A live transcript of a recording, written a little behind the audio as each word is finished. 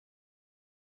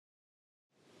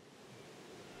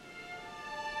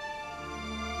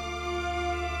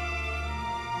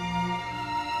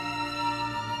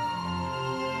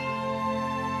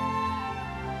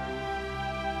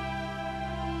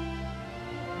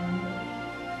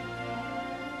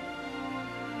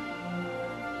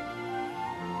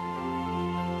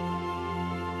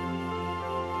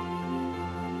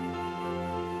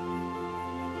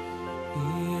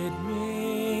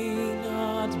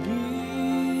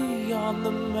on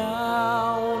the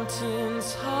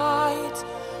mountain's height,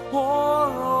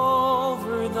 or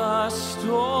over the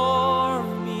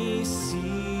stormy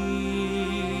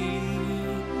sea.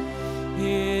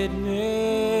 It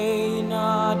may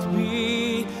not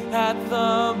be at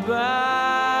the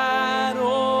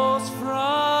battle's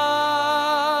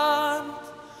front,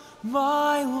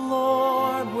 my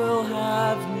Lord will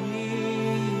have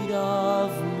need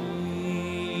of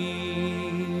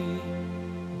me.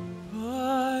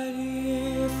 But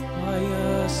if by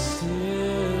a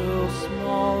still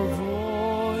small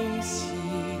voice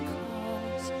He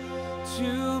calls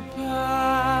to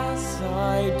pass,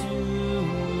 I do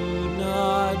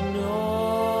not know.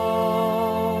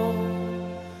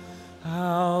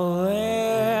 I'll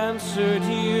answer,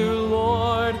 dear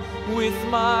Lord, with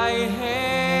my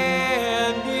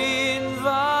hand in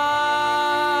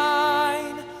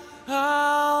thine.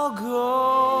 I'll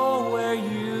go where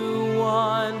you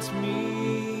want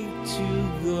me to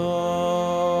go.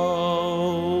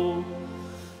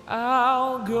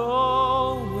 I'll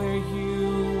go where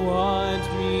you want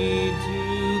me to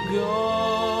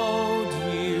go,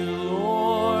 dear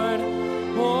Lord,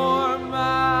 or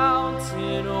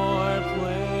mountain or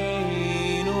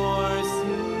plain or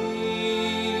sea.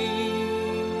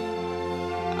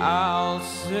 I'll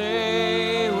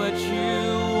say what you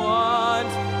want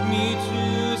me to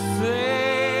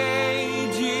say,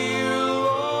 dear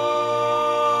Lord.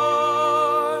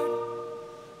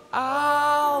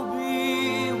 I'll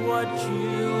be what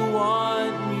you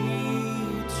want me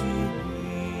to be.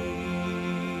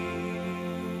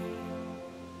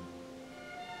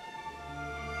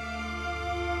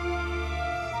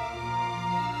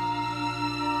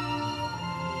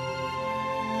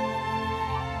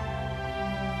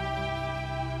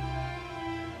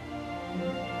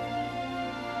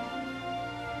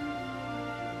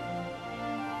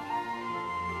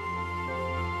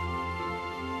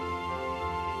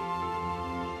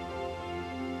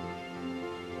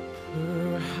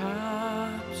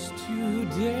 Perhaps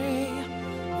today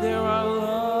there are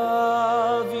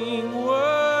loving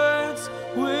words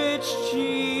which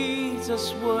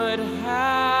Jesus would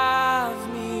have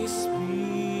me speak.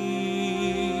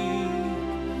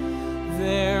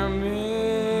 There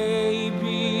may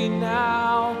be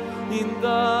now in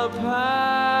the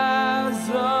paths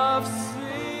of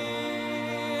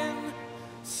sin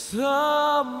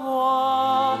some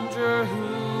wonder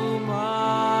whom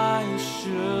I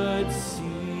should see.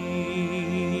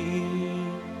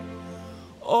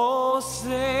 O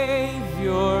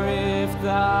Savior, if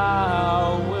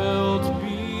thou wilt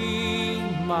be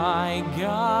my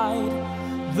guide,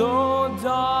 though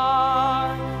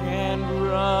dark and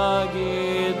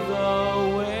rugged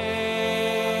the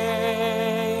way,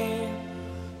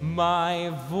 my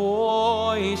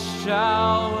voice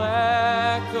shall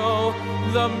echo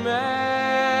the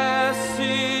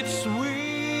message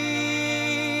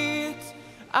sweet.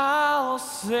 I'll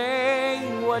say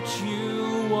what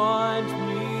you want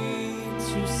me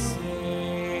to say.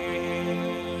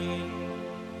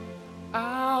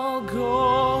 I'll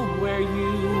go where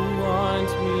you want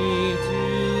me to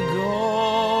go,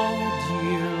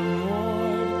 dear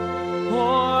Lord,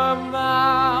 or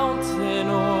mountain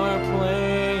or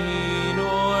plain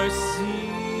or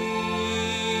sea.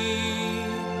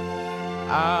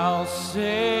 I'll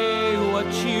say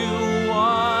what you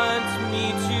want me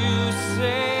to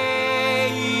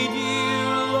say,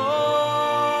 dear Lord.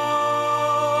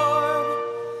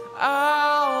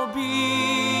 I'll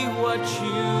be what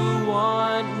you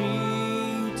want me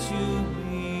to be.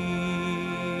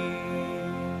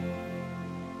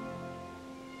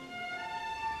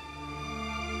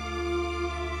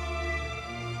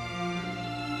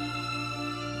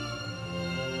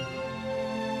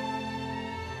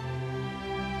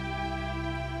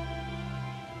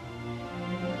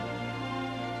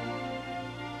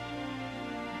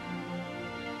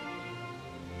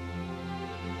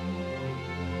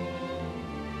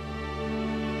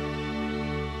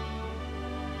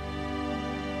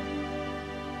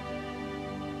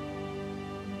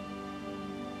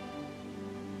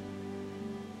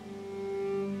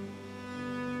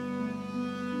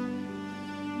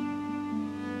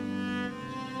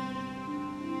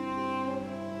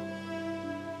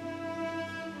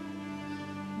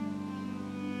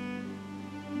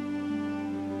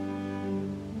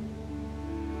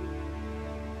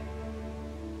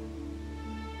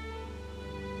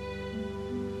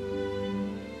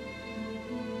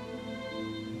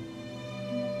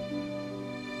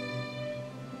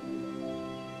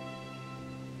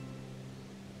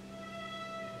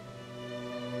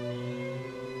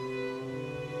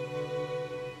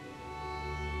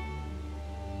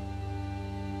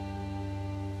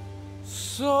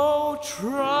 So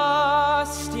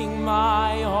trusting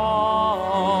my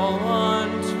all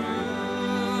unto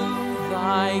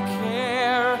thy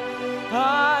care,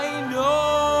 I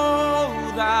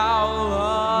know thou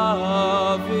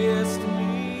lovest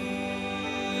me.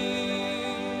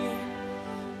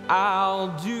 I'll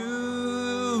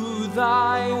do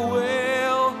thy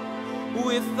will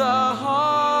with the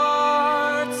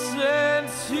heart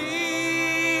sincere.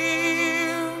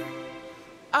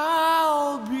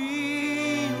 I'll be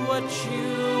what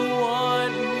you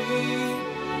want me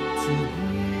to be.